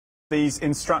These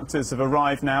instructors have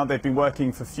arrived now. They've been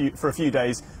working for a few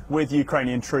days with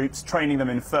Ukrainian troops, training them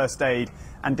in first aid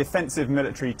and defensive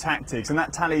military tactics. And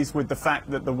that tallies with the fact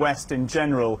that the West in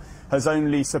general has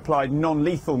only supplied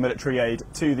non-lethal military aid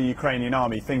to the Ukrainian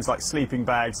army, things like sleeping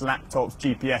bags, laptops,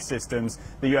 GPS systems.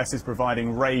 The US is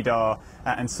providing radar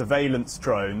and surveillance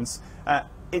drones.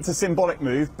 It's a symbolic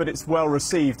move, but it's well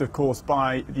received, of course,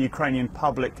 by the Ukrainian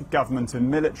public, government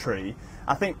and military.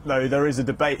 I think, though, there is a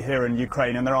debate here in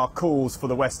Ukraine, and there are calls for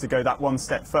the West to go that one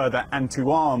step further and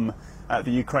to arm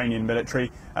the Ukrainian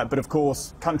military. But, of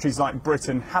course, countries like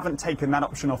Britain haven't taken that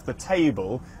option off the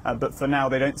table, but for now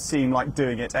they don't seem like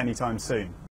doing it anytime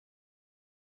soon.